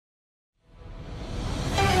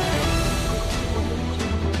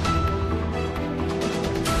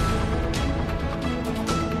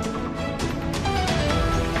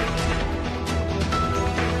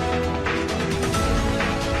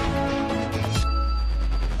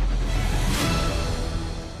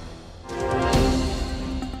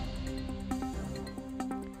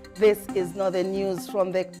This is Northern News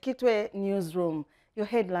from the Kitwe newsroom. Your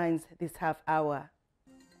headlines this half hour.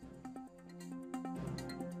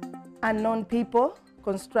 Unknown people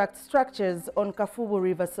construct structures on Kafubu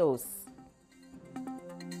River source.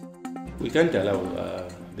 We can't allow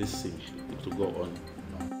this thing to go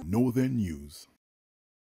on. Northern News.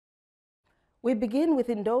 We begin with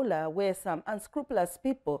Ndola, where some unscrupulous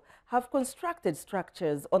people have constructed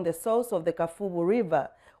structures on the source of the Kafubu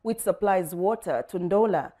River, which supplies water to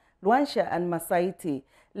Ndola, Luansha and Masaiti.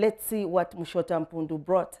 Let's see what Mushota Mpundu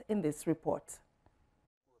brought in this report.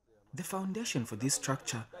 The foundation for this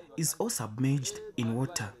structure is all submerged in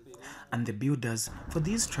water, and the builders for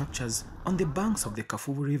these structures on the banks of the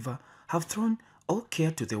Kafubu River have thrown all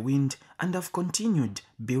care to the wind and have continued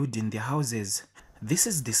building their houses. This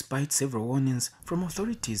is despite several warnings from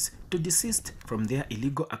authorities to desist from their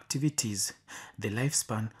illegal activities. The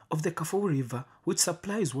lifespan of the Kafubu River, which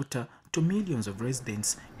supplies water to millions of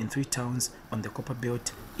residents in 3 towns on the Copper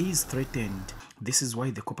Belt, is threatened. This is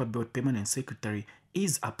why the Copper Belt Permanent Secretary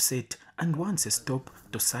is upset and wants a stop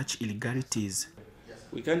to such illegalities.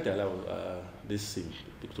 We can't allow this thing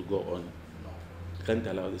to go on. We can't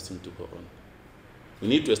allow this thing to go on. We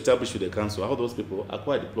need to establish with the council how those people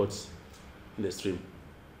acquired plots in the stream.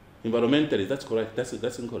 Environmentally, that's correct.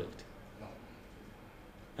 That's incorrect. No.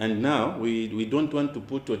 And now we don't want to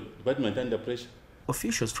put the department under pressure.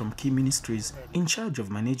 Officials from key ministries in charge of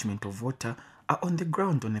management of water are on the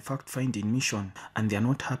ground on a fact-finding mission, and they are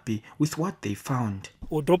not happy with what they found.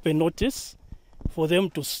 We'll drop a notice for them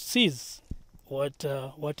to cease what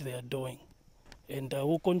they are doing, and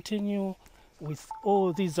we'll continue with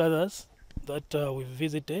all these others that we've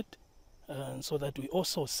visited, so that we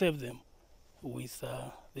also save them with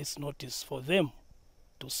this notice for them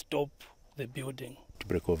to stop the building. To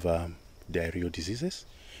break over diarrheal diseases,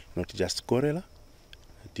 not just cholera,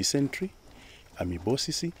 dysentery,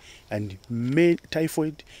 amoebiasis, and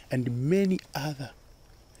typhoid, and many other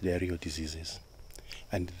diarrheal diseases.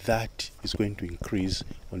 And that is going to increase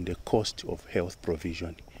on the cost of health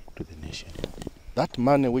provision to the nation. That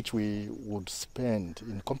money which we would spend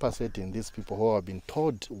in compensating these people who have been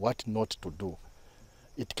told what not to do,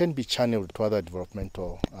 it can be channeled to other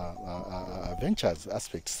developmental ventures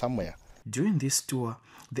aspects somewhere. During this tour,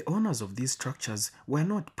 the owners of these structures were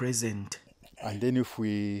not present. And then if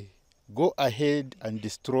we go ahead and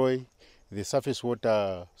destroy the surface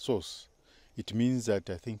water source, it means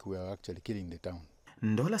that I think we are actually killing the town.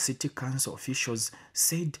 Ndola City Council officials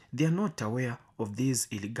said they are not aware of these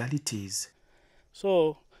illegalities.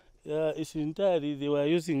 So it's entirely, they were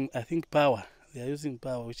using, I think, power. They are using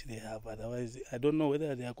power which they have. Otherwise, I don't know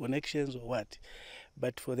whether they are connections or what.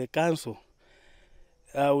 But for the council,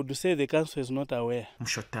 I would say the council is not aware.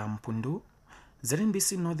 Mushota Mpundu,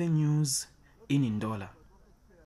 ZNBC Northern News in Ndola.